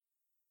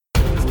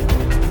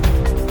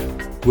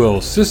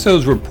Will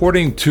CISOs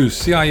reporting to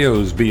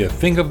CIOs be a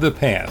thing of the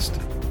past?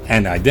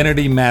 And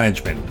identity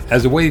management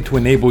as a way to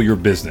enable your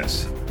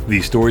business.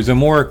 These stories and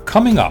more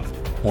coming up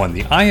on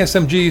the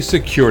ISMG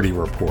Security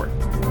Report.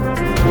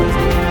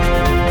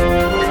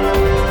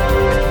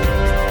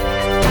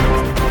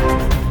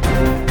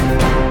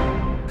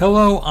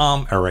 Hello,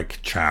 I'm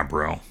Eric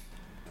Chabrow.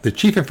 The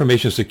Chief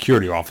Information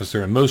Security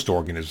Officer in most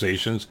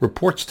organizations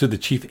reports to the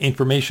Chief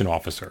Information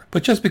Officer.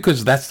 But just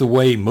because that's the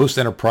way most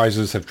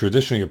enterprises have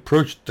traditionally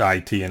approached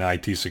IT and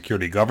IT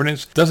security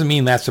governance doesn't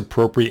mean that's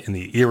appropriate in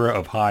the era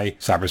of high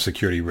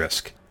cybersecurity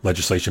risk.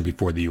 Legislation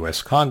before the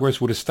U.S. Congress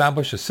would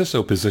establish a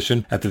CISO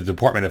position at the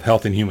Department of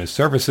Health and Human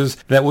Services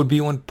that would be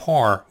on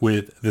par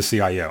with the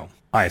CIO.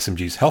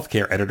 ISMG's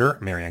healthcare editor,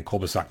 Marianne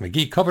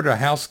Kolbasuk-McGee, covered a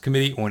House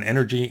Committee on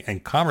Energy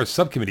and Commerce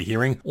subcommittee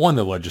hearing on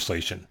the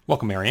legislation.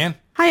 Welcome, Marianne.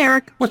 Hi,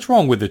 Eric. What's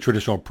wrong with the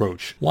traditional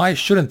approach? Why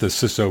shouldn't the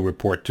CISO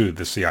report to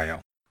the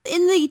CIO?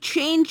 In the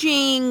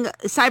changing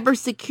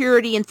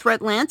cybersecurity and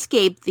threat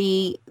landscape,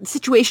 the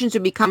situations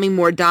are becoming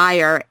more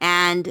dire,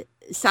 and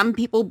some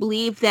people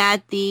believe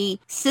that the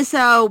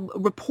CISO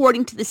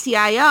reporting to the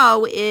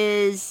CIO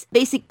is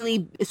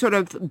basically sort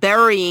of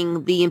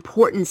burying the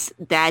importance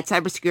that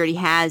cybersecurity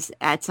has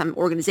at some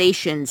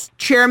organizations.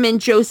 Chairman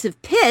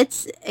Joseph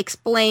Pitts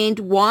explained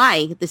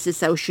why the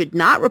CISO should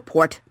not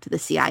report to the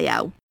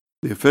CIO.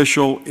 The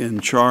official in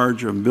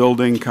charge of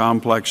building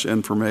complex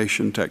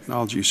information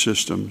technology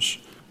systems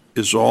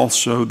is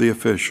also the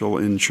official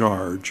in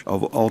charge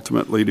of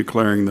ultimately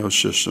declaring those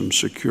systems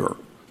secure.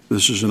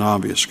 This is an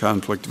obvious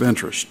conflict of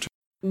interest.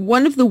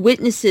 One of the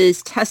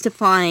witnesses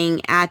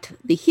testifying at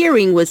the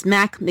hearing was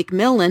Mac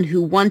McMillan,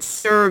 who once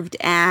served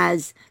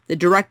as the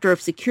Director of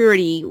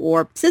Security,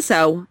 or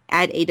CISO,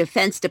 at a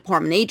Defense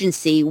Department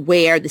agency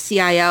where the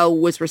CIO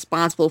was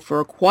responsible for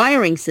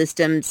acquiring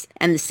systems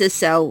and the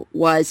CISO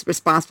was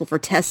responsible for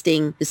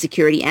testing the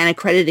security and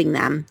accrediting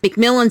them.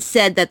 McMillan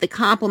said that the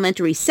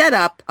complementary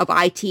setup of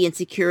IT and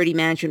security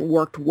management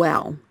worked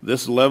well.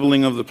 This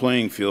leveling of the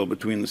playing field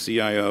between the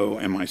CIO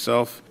and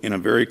myself in a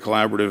very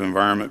collaborative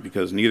environment,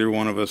 because neither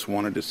one of us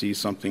wanted to see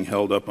something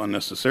held up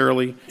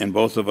unnecessarily, and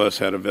both of us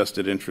had a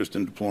vested interest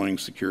in deploying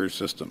secure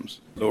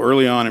systems. So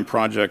early on in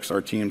projects,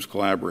 our teams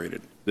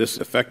collaborated. This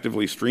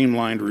effectively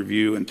streamlined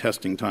review and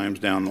testing times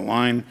down the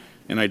line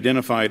and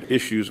identified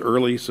issues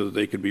early so that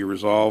they could be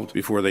resolved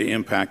before they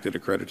impacted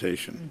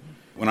accreditation.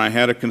 When I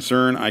had a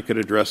concern, I could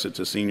address it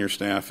to senior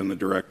staff and the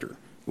director.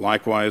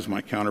 Likewise,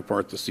 my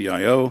counterpart, the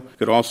CIO,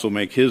 could also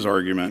make his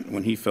argument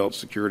when he felt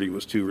security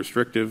was too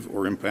restrictive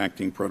or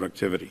impacting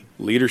productivity.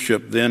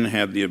 Leadership then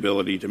had the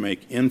ability to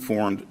make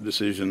informed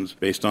decisions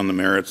based on the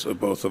merits of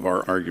both of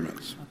our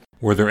arguments.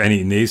 Were there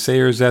any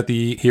naysayers at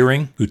the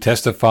hearing who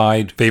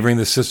testified favoring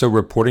the CISO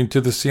reporting to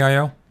the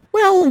CIO?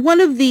 Well,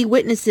 one of the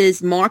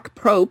witnesses, Mark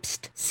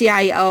Probst,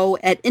 CIO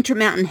at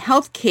Intermountain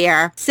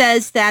Healthcare,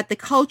 says that the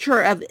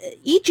culture of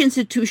each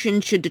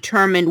institution should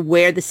determine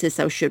where the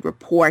CISO should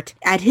report.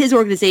 At his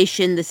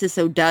organization, the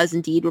CISO does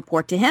indeed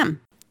report to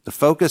him. The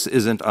focus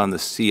isn't on the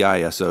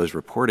CISO's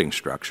reporting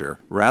structure.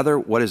 Rather,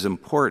 what is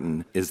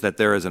important is that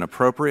there is an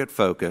appropriate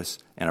focus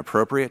and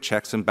appropriate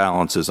checks and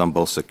balances on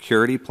both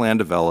security plan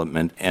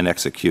development and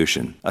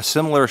execution. A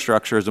similar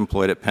structure is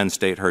employed at Penn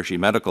State Hershey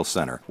Medical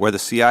Center, where the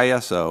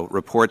CISO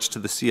reports to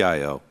the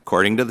CIO.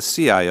 According to the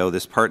CIO,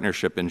 this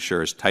partnership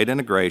ensures tight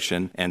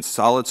integration and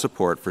solid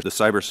support for the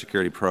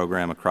cybersecurity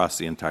program across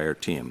the entire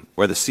team.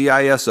 Where the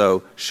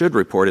CISO should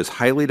report is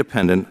highly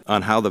dependent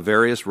on how the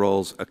various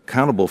roles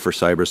accountable for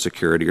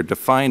cybersecurity are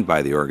defined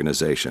by the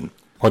organization.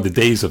 Are the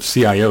days of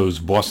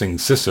CIOs bossing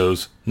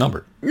CISOs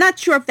numbered? Not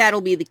sure if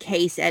that'll be the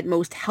case at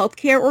most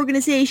healthcare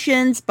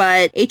organizations,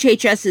 but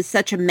HHS is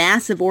such a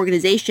massive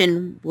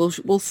organization,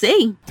 we'll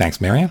see.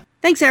 Thanks, Marianne.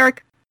 Thanks,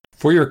 Eric.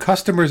 For your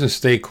customers and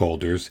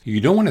stakeholders,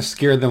 you don't want to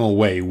scare them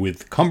away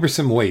with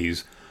cumbersome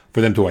ways for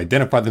them to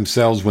identify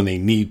themselves when they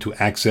need to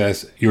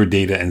access your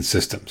data and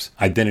systems.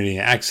 Identity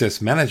and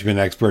access management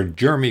expert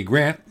Jeremy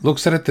Grant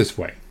looks at it this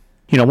way.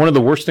 One of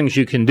the worst things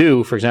you can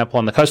do, for example,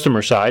 on the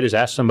customer side, is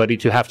ask somebody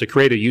to have to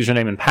create a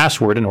username and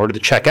password in order to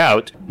check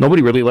out.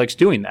 Nobody really likes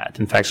doing that.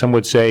 In fact, some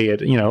would say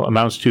it,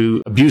 amounts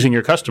to abusing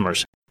your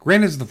customers.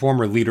 Grant is the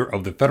former leader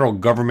of the federal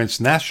government's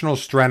National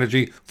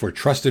Strategy for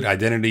Trusted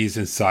Identities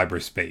in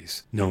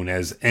Cyberspace, known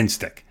as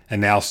NSTIC,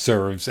 and now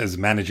serves as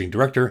managing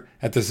director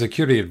at the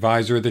security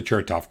advisor of the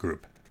Chertoff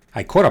Group.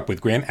 I caught up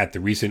with Grant at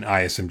the recent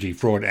ISMG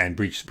Fraud and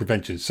Breach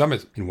Prevention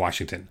Summit in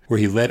Washington, where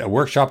he led a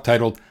workshop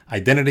titled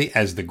Identity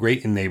as the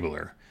Great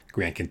Enabler.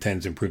 Grant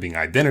contends improving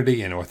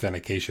identity and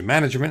authentication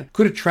management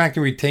could attract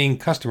and retain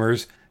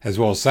customers as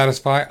well as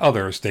satisfy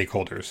other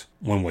stakeholders.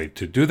 One way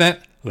to do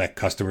that, let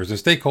customers and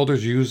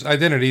stakeholders use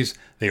identities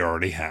they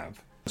already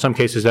have. In some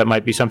cases, that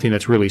might be something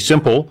that's really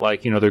simple,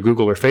 like, their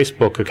Google or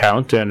Facebook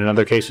account. And in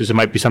other cases, it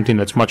might be something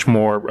that's much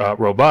more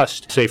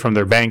robust, say from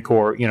their bank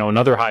or,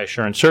 another high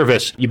assurance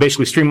service. You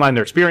basically streamline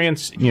their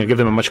experience, give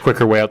them a much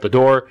quicker way out the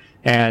door,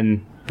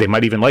 and they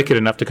might even like it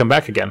enough to come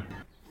back again.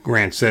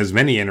 Grant says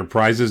many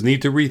enterprises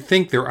need to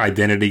rethink their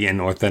identity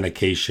and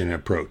authentication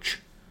approach.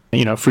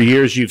 For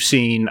years you've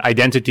seen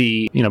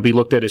identity, be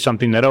looked at as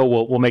something that,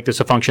 we'll make this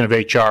a function of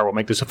HR, we'll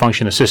make this a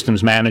function of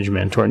systems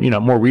management, or,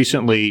 more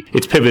recently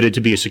it's pivoted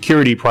to be a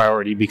security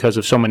priority because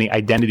of so many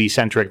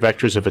identity-centric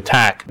vectors of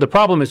attack. The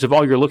problem is if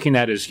all you're looking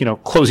at is,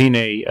 closing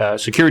a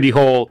security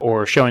hole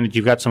or showing that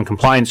you've got some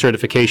compliance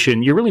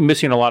certification, you're really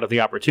missing a lot of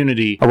the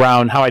opportunity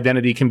around how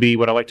identity can be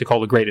what I like to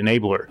call a great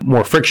enabler.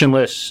 More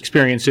frictionless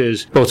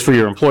experiences, both for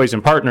your employees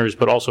and partners,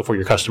 but also for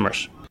your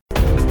customers.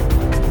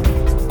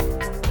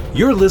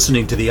 You're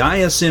listening to the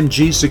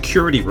ISMG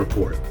Security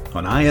Report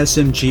on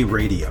ISMG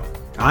Radio.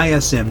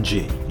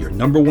 ISMG, your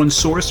number one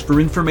source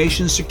for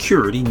information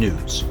security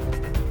news.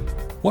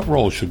 What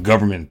role should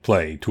government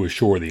play to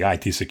assure the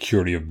IT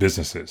security of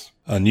businesses?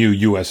 A new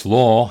U.S.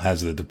 law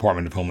has the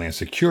Department of Homeland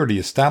Security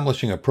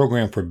establishing a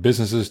program for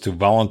businesses to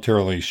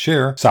voluntarily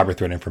share cyber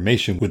threat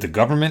information with the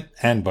government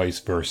and vice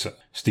versa.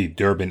 Steve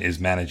Durbin is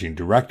managing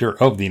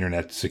director of the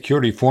Internet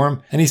Security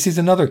Forum, and he sees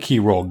another key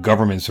role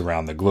governments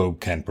around the globe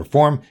can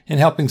perform in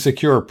helping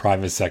secure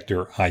private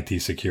sector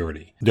IT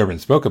security. Durbin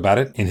spoke about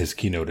it in his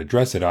keynote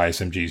address at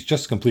ISMG's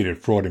just completed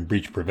Fraud and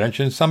Breach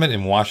Prevention Summit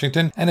in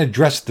Washington and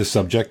addressed the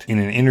subject in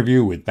an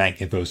interview with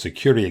BankInfo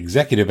Security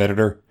Executive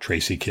Editor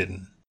Tracy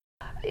Kitten.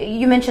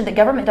 You mentioned that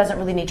government doesn't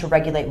really need to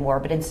regulate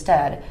more, but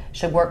instead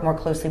should work more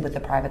closely with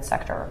the private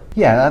sector.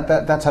 Yeah,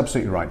 that's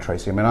absolutely right,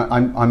 Tracy. I mean,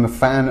 I'm a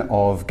fan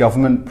of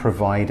government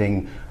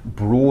providing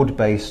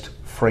broad-based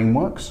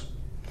frameworks.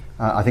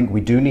 I think we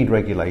do need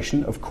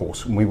regulation, of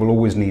course, and we will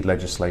always need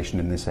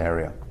legislation in this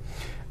area.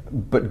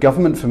 But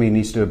government, for me,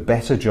 needs to do a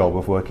better job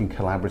of working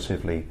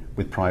collaboratively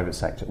with private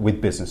sector,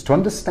 with business, to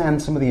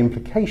understand some of the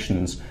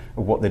implications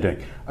of what they're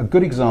doing. A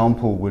good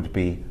example would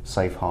be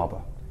Safe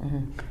Harbor.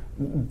 Mm-hmm.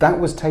 That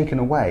was taken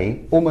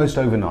away almost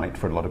overnight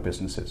for a lot of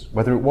businesses.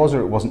 Whether it was or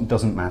it wasn't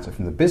doesn't matter.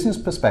 From the business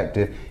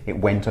perspective, it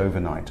went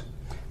overnight.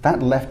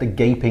 That left a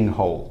gaping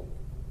hole.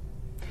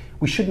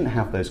 We shouldn't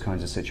have those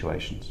kinds of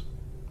situations.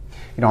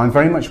 I'm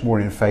very much more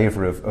in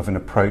favor of an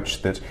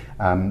approach that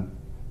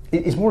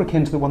is more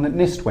akin to the one that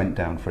NIST went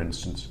down, for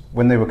instance,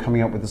 when they were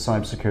coming up with the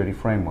cybersecurity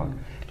framework.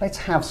 Let's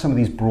have some of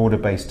these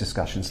broader-based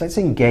discussions. Let's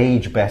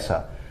engage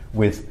better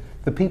with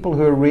the people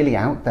who are really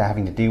out there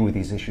having to deal with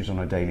these issues on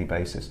a daily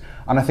basis.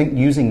 And I think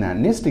using that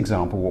NIST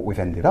example, what we've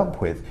ended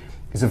up with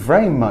is a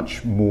very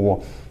much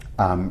more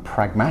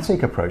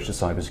pragmatic approach to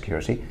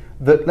cybersecurity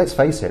that, let's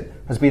face it,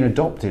 has been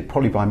adopted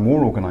probably by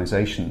more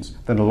organizations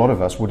than a lot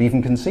of us would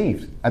even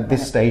conceive at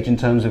this stage in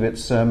terms of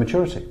its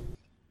maturity.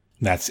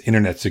 That's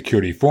Internet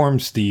Security Forum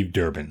Steve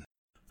Durbin.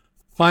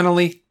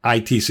 Finally,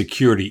 IT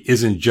security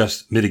isn't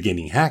just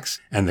mitigating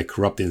hacks and the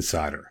corrupt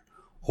insider.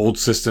 Old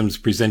systems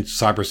present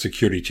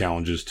cybersecurity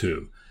challenges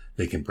too.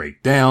 They can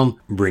break down,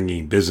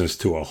 bringing business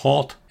to a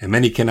halt, and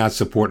many cannot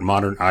support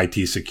modern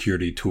IT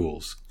security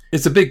tools.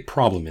 It's a big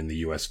problem in the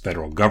U.S.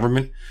 federal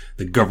government.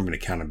 The Government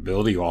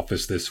Accountability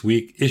Office this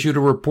week issued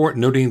a report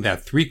noting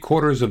that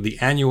 3/4 of the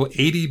annual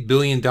 $80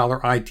 billion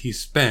IT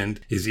spend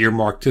is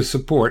earmarked to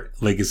support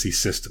legacy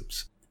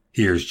systems.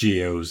 Here's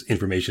GAO's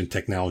Information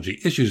Technology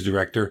Issues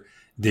Director,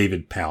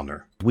 David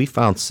Palner. We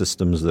found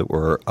systems that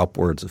were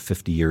upwards of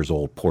 50 years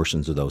old,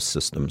 portions of those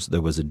systems.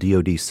 There was a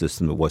DoD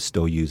system that was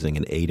still using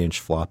an 8-inch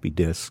floppy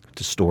disk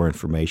to store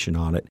information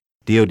on it.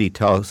 DoD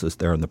tells us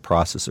they're in the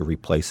process of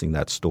replacing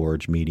that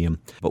storage medium,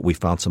 but we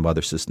found some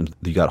other systems.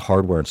 You got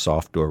hardware and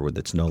software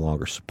that's no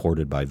longer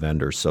supported by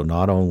vendors. So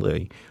not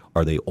only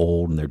are they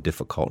old and they're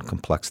difficult and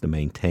complex to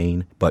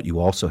maintain, but you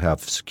also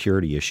have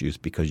security issues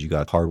because you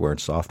got hardware and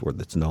software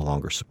that's no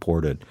longer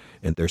supported,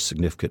 and there's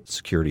significant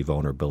security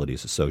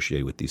vulnerabilities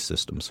associated with these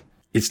systems.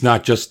 It's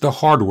not just the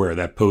hardware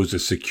that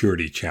poses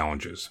security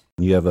challenges.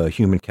 You have a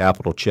human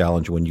capital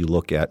challenge when you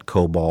look at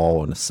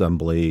COBOL and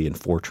assembly and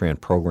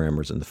Fortran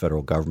programmers in the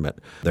federal government.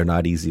 They're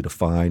not easy to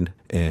find,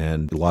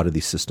 and a lot of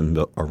these systems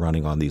are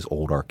running on these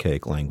old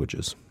archaic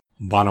languages.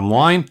 Bottom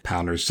line,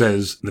 Palner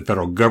says the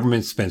federal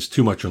government spends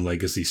too much on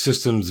legacy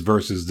systems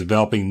versus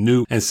developing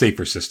new and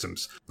safer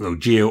systems. Though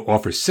GAO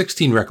offers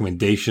 16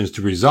 recommendations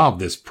to resolve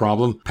this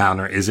problem,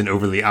 Palner isn't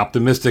overly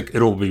optimistic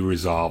it'll be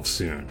resolved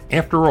soon.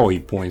 After all, he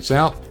points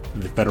out,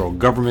 the federal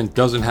government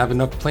doesn't have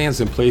enough plans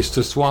in place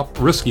to swap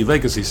risky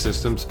legacy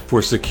systems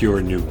for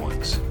secure new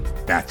ones.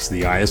 That's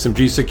the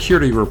ISMG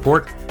Security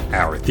Report.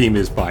 Our theme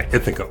is by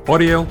Ithaca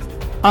Audio.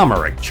 I'm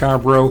Eric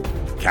Chabrow.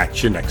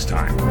 Catch you next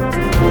time.